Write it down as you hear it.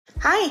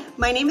Hi,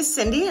 my name is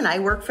Cindy and I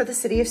work for the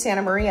City of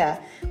Santa Maria.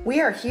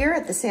 We are here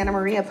at the Santa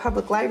Maria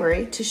Public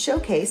Library to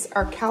showcase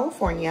our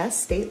California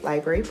State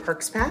Library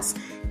Parks Pass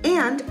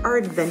and our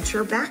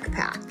Adventure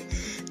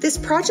Backpack. This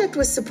project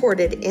was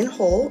supported in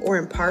whole or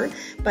in part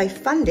by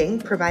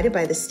funding provided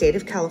by the State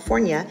of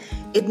California,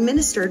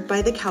 administered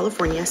by the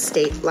California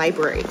State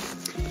Library.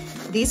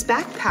 These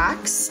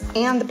backpacks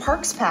and the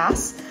Parks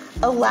Pass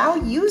allow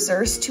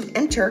users to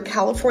enter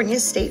California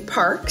state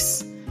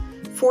parks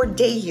for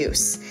day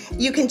use.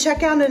 You can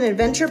check out an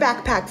adventure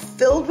backpack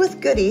filled with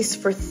goodies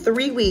for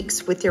 3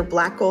 weeks with your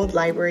Black Gold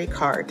Library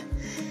card.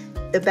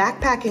 The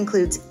backpack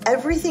includes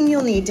everything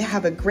you'll need to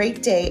have a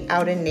great day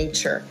out in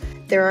nature.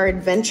 There are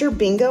adventure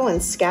bingo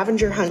and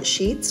scavenger hunt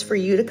sheets for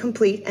you to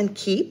complete and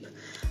keep,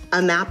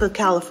 a map of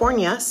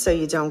California so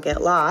you don't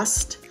get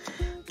lost,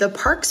 the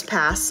Parks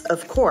Pass,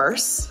 of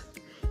course,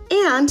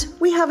 and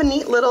we have a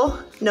neat little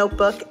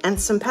notebook and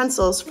some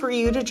pencils for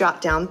you to jot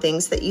down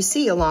things that you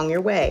see along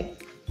your way.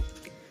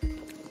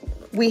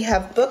 We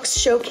have books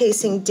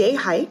showcasing day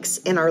hikes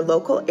in our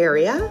local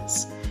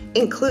areas,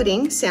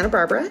 including Santa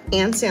Barbara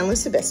and San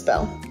Luis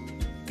Obispo.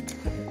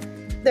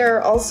 There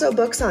are also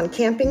books on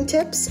camping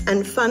tips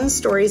and fun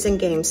stories and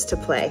games to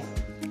play.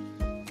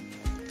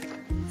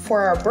 For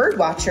our bird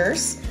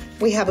watchers,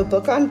 we have a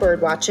book on bird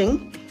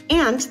watching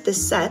and the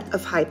set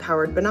of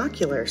high-powered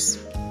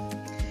binoculars.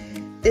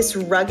 This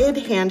rugged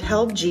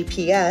handheld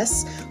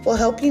GPS will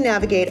help you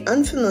navigate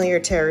unfamiliar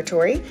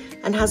territory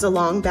and has a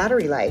long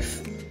battery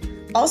life.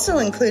 Also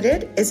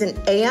included is an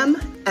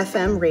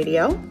AM/FM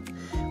radio,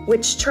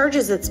 which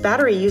charges its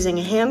battery using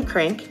a hand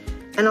crank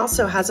and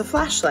also has a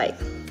flashlight.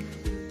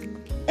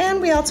 And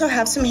we also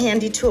have some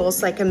handy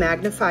tools like a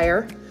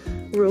magnifier,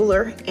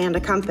 ruler, and a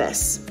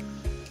compass.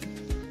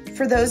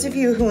 For those of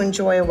you who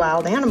enjoy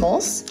wild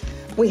animals,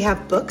 we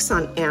have books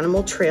on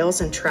animal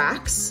trails and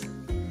tracks,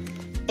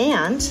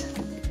 and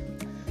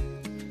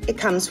it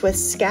comes with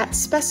scat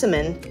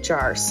specimen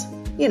jars,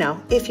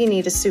 if you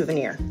need a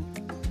souvenir.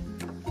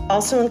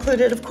 Also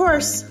included, of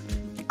course,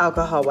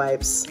 alcohol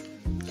wipes.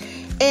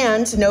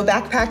 And no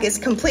backpack is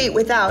complete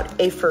without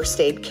a first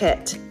aid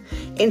kit.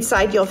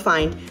 Inside you'll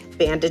find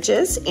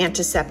bandages,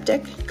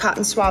 antiseptic,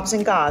 cotton swabs,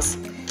 and gauze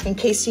in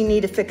case you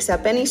need to fix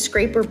up any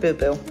scrape or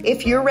boo-boo.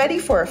 If you're ready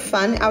for a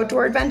fun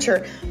outdoor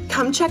adventure,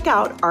 come check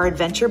out our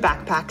adventure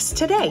backpacks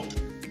today.